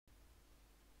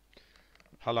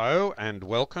Hello and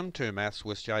welcome to Maths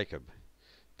with Jacob.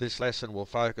 This lesson will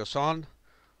focus on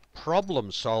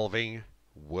problem solving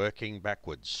working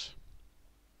backwards.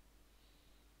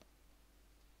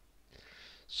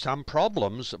 Some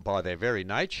problems by their very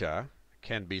nature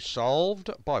can be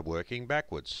solved by working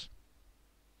backwards.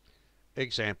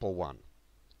 Example 1.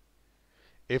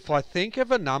 If I think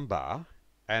of a number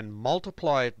and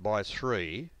multiply it by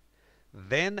 3,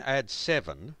 then add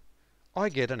 7, I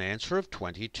get an answer of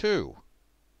 22.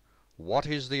 What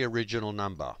is the original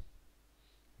number?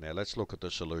 Now let's look at the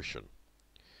solution.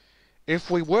 If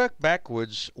we work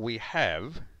backwards, we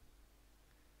have,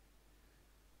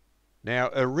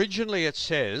 now originally it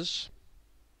says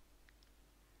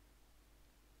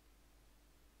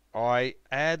I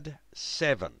add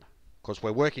 7, because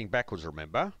we're working backwards,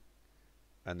 remember,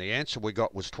 and the answer we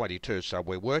got was 22, so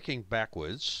we're working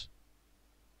backwards.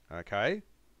 Okay,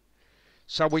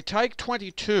 so we take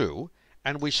 22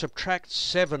 and we subtract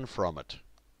 7 from it.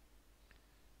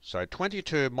 So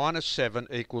 22 minus 7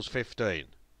 equals 15.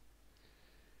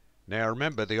 Now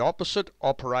remember, the opposite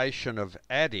operation of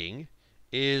adding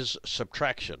is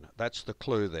subtraction. That's the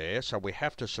clue there. So we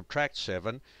have to subtract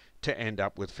 7 to end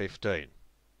up with 15.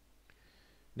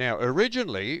 Now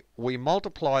originally we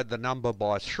multiplied the number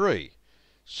by 3.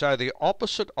 So the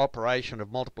opposite operation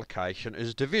of multiplication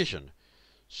is division.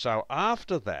 So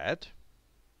after that,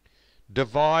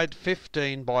 divide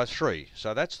 15 by 3.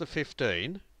 So that's the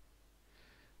 15.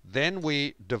 Then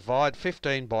we divide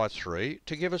 15 by 3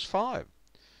 to give us 5.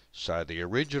 So the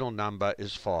original number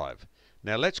is 5.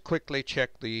 Now let's quickly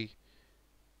check the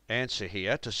answer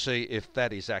here to see if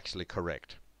that is actually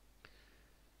correct.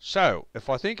 So if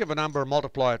I think of a number and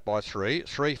multiply it by 3,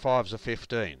 3 5s are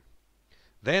 15.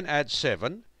 Then add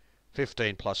 7.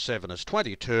 15 plus 7 is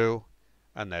 22,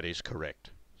 and that is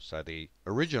correct. So the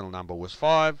original number was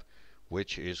 5,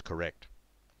 which is correct.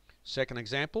 Second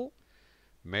example,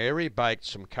 Mary baked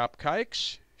some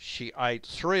cupcakes. She ate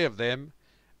 3 of them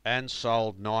and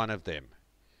sold 9 of them.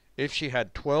 If she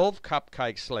had 12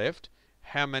 cupcakes left,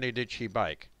 how many did she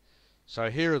bake? So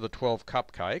here are the 12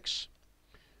 cupcakes.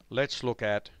 Let's look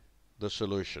at the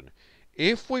solution.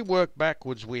 If we work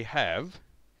backwards, we have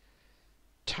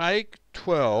take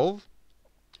 12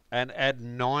 and add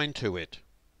 9 to it.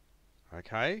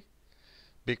 Okay?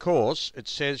 Because it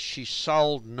says she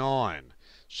sold 9.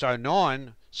 So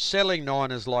 9, selling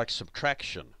 9 is like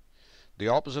subtraction. The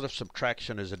opposite of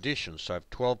subtraction is addition. So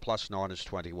 12 plus 9 is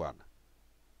 21.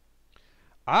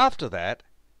 After that,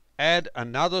 add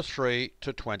another 3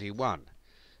 to 21.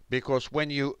 Because when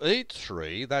you eat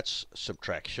 3, that's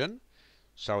subtraction.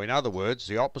 So in other words,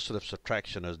 the opposite of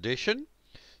subtraction is addition.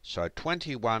 So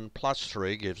 21 plus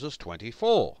 3 gives us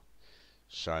 24.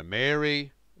 So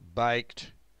Mary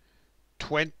baked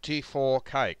 24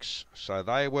 cakes. So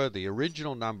they were the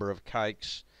original number of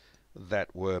cakes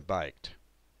that were baked.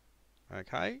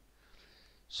 Okay?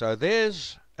 So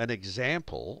there's an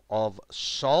example of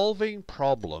solving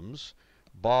problems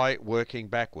by working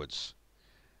backwards.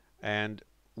 And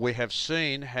we have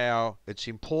seen how it's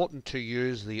important to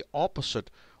use the opposite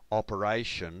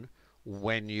operation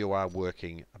when you are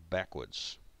working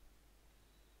backwards.